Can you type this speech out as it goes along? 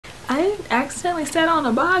I accidentally sat on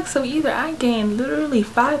a box, so either I gained literally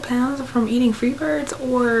 5 pounds from eating Freebirds,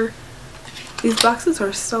 or these boxes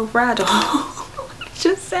are so fragile. I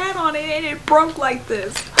just sat on it and it broke like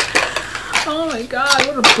this. Oh my god,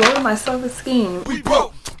 what a blow to my self-esteem. We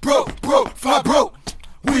broke, five broke.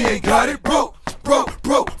 We ain't got it, broke,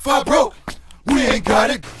 five broke. We ain't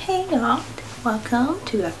got it. Hey y'all, welcome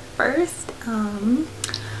to the first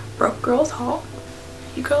broke girls haul.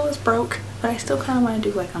 Your girl is broke, but I still kind of want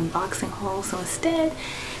to do like unboxing haul, so instead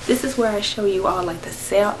this is where I show you all like the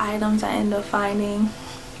sale items I end up finding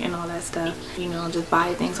and all that stuff. You know, just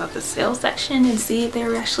buy things off the sale section and see if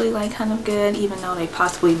they're actually like kind of good, even though they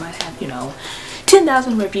possibly might have, you know,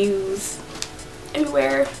 10,000 reviews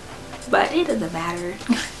everywhere, but it doesn't matter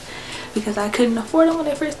because I couldn't afford them when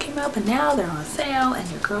they first came out, but now they're on sale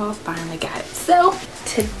and your girl finally got it. So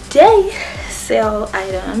today sale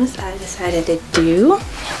items I decided to do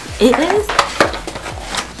is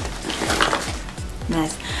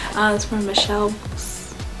mess. It's from Michelle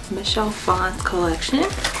Phan's collection.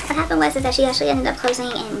 What happened was that she actually ended up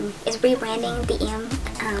closing and is rebranding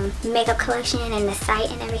the makeup collection and the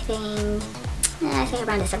site and everything, I think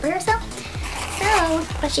around December or so. So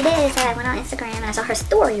what she did is I went on Instagram and I saw her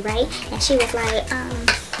story, right? And she was like,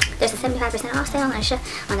 there's a 75% off sale on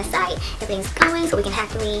the site. Everything's going, so we can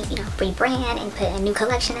happily, you know, rebrand and put a new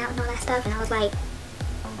collection out and all that stuff. And I was like,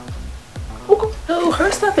 okay. So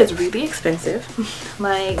her stuff is really expensive.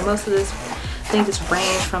 Like most of this, I think this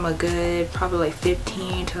range from a good probably like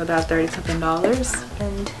 15 to about 30 something dollars.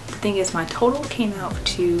 And the thing is, my total came out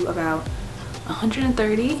to about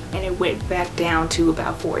 130 and it went back down to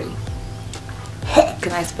about 40.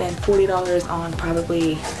 Can I spend $40 on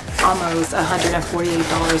probably almost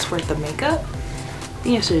 $148 worth of makeup?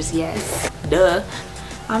 The answer is yes. Duh.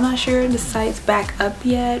 I'm not sure the site's back up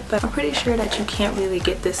yet, but I'm pretty sure that you can't really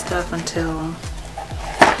get this stuff until,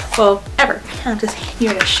 well, ever. I'm just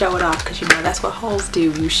here to show it off because, you know, that's what hauls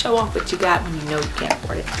do. You show off what you got when you know you can't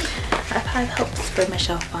afford it. I have high hopes for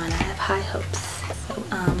Michelle Phan. I have high hopes. So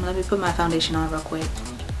let me put my foundation on real quick.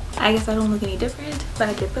 I guess I don't look any different, but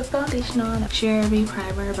I did put foundation on. Cherry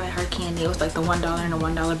Primer by Her Candy. It was like the $1 in a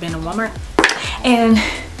 $1 bin in Walmart. And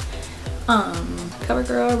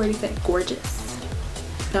Covergirl Ready Set Gorgeous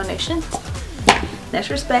foundation.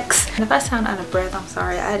 Next respects. And if I sound out of breath, I'm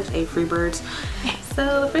sorry. I just ate Freebirds.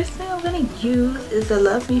 So the first thing I'm gonna use is the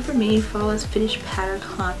Love Me For Me Flawless Finish Powder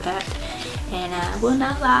Compact. And I will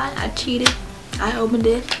not lie, I cheated. I opened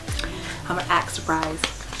it. I'm gonna act surprised.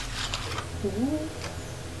 Ooh.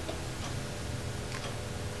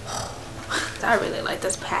 I really like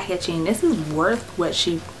this packaging. This is worth what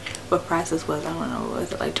price this was. I don't know,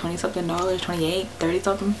 was it like 20 something dollars, 28, 30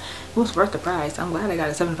 something? It was worth the price. I'm glad I got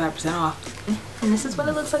it 75% off. And this is what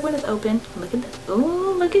it looks like when it's open. Look at that.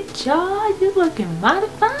 Oh, look at y'all. You're looking mighty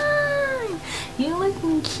fine. You're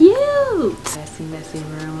looking cute. Messy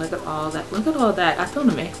room. Look at all that. Look at all that. I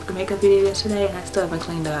filmed a makeup video yesterday and I still haven't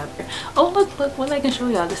cleaned up. Oh, look what I can show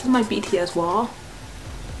y'all. This is my BTS wall.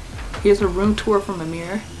 Here's a room tour from a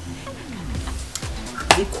mirror.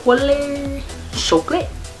 Equally chocolate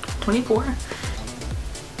 24.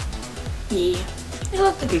 Yeah, it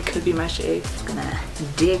looks like it could be my shade. Just gonna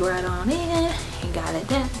dig right on in and got it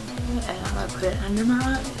down there, and I'm gonna put it under my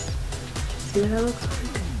eyes. See what that looks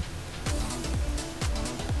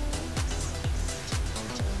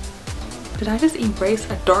like. Did I just erase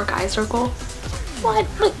a dark eye circle? What?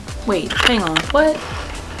 Look, wait, hang on, what?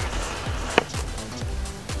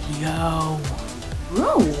 Yo,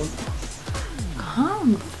 whoa.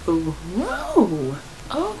 Kung Fu.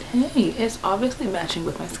 Okay, it's obviously matching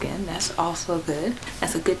with my skin. That's also good.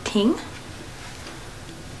 That's a good thing.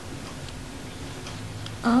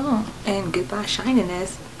 Oh, and Goodbye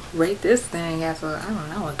Shininess. Rate this thing as a, I don't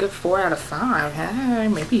know, a good 4 out of 5. Hey,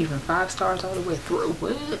 maybe even 5 stars all the way through.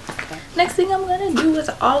 What? Okay. Next thing I'm gonna do is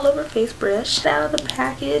all over face brush. Out of the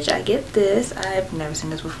package, I get this. I've never seen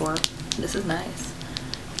this before. This is nice.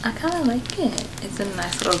 I kind of like it. It's a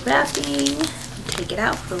nice little wrapping. Take it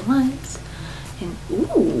out for once, and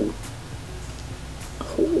ooh,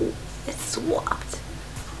 it's soft.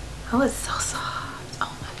 Oh, it's so soft.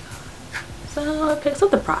 Oh my god. So it picks up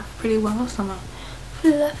the product pretty well, so I'm gonna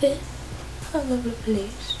fluff it all over the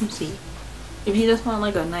place. Let's see. If you just want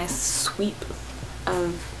like a nice sweep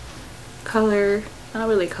of color, not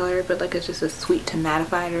really color, but like it's just a sweep to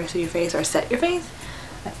mattify the rest of your face or set your face,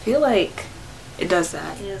 I feel like it does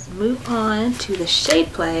that. Just move on to the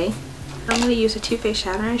shade play. I'm going to use a Too Faced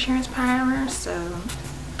Shadow Insurance Primer, so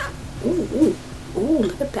ooh,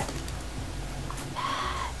 look at that.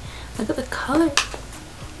 Look at the color.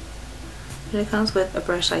 And it comes with a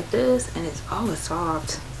brush like this, and it's always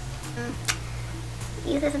soft.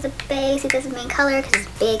 use this as a base, use this as main color because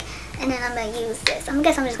it's big, and then I'm going to use this. I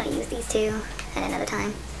guess I'm just going to use these two at another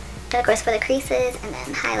time. And of course for the creases, and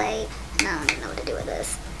then highlight, and I don't even know what to do with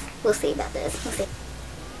this. We'll see about this. We'll see.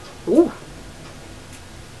 Ooh.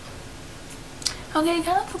 Okay, it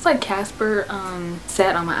kind of looks like Casper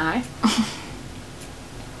sat on my eye.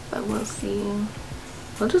 But we'll see.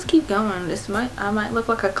 We'll just keep going. I might look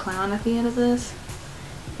like a clown at the end of this,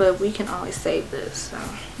 but we can always save this. So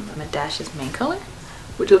I'm gonna dash his main color,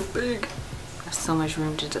 which is big. There's so much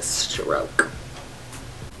room to just stroke.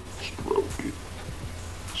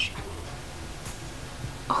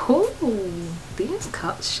 Oh, these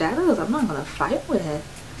shadows I'm not gonna fight with.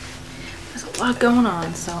 There's a lot going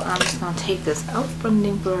on, so I'm just gonna take this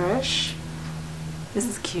opening brush. This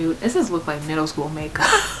is cute. This does look like middle school makeup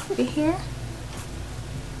right here.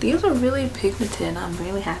 These are really pigmented. I'm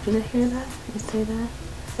really happy to hear that. You say that.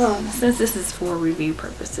 Since this is for review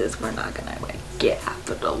purposes, we're not gonna like get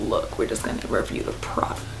after the look. We're just gonna review the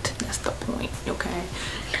product. That's the point, okay?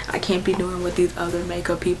 I can't be doing what these other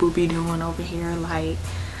makeup people be doing over here, like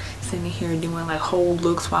sitting here doing like whole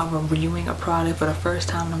looks while we're reviewing a product for the first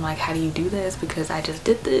time. And I'm like, how do you do this? Because I just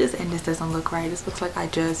did this and this doesn't look right. This looks like I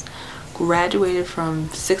just graduated from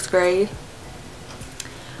 6th grade.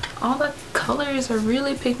 All the colors are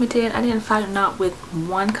really pigmented. I didn't find not with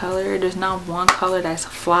one color. There's not one color that's a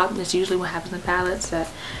flop. That's usually what happens in palettes,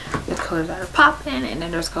 that there's colors that are popping and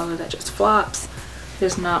then there's colors that just flops.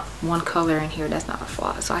 There's not one color in here that's not a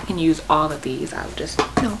flop. So I can use all of these. I would just,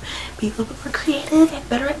 you know, be a little bit more creative and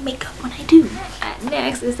better at makeup when I do.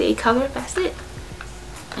 Next is a color facet,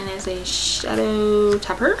 and it's a shadow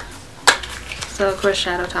topper. So of course,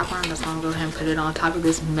 shadow topper, I'm just gonna go ahead and put it on top of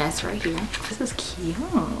this mess right here. This is cute.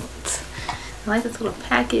 I like this little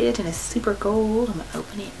package and it's super gold. I'm gonna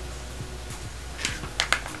open it.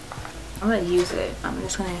 I'm gonna use it. I'm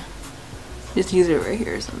just gonna use it right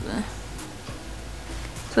here or something.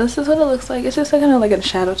 So this is what it looks like. It's just kind of like a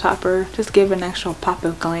shadow topper. Just give an extra pop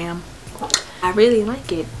of glam. I really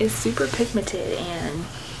like it. It's super pigmented and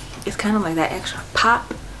it's kind of like that extra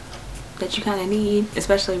pop that you kind of need,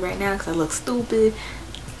 especially right now because I look stupid.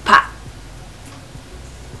 Pop,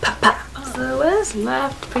 pop, pop. So what's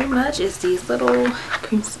left pretty much is these little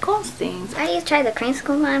creamsicle things. I just tried the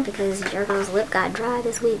creamsicle one because your girl's lip got dry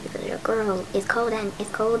this week because your girl is cold and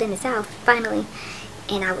it's cold in the south finally,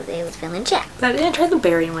 and it was feeling jacked. I didn't try the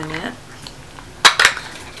berry one yet,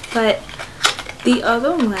 but the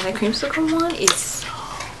other one, the creamsicle one, is so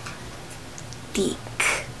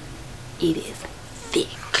thick. It is thick.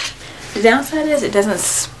 The downside is it doesn't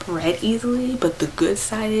spread easily, but the good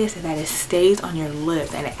side is that it stays on your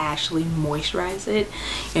lips and it actually moisturizes it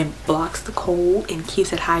and blocks the cold and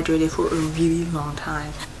keeps it hydrated for a really long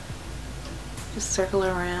time. Just circle it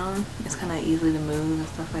around. It's kind of easy to move and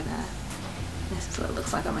stuff like that. This is what it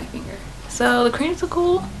looks like on my finger. So the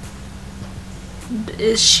creamsicle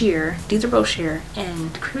is sheer. These are both sheer,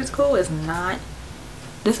 and the creamsicle is not,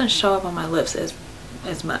 doesn't show up on my lips as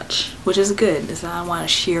much, which is good. This I want a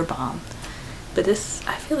sheer balm, but this,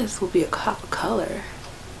 I feel like this will be a pop of color.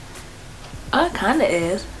 Oh, it kind of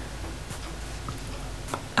is.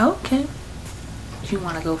 Okay, if you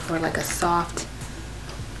want to go for like a soft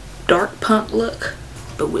dark pump look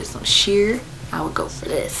but with some sheer, I would go for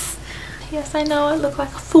this. Yes, I know I look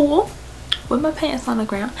like a fool with my pants on the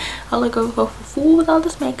ground. I look like a fool with all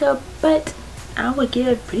this makeup, but I would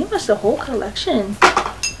give pretty much the whole collection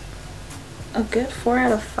a good 4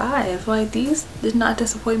 out of 5. Like, these did not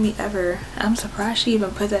disappoint me ever. I'm surprised she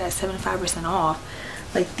even put that at 75% off.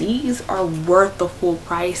 Like, these are worth the full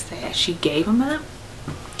price that she gave them at.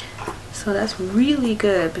 So that's really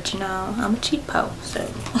good. But you know, I'm a cheapo, so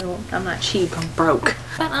I'm not cheap, I'm broke.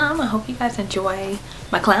 But I hope you guys enjoy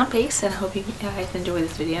my clown face, and I hope you guys enjoy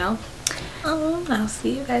this video. I'll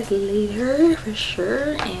see you guys later for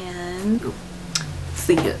sure, and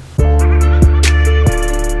see ya.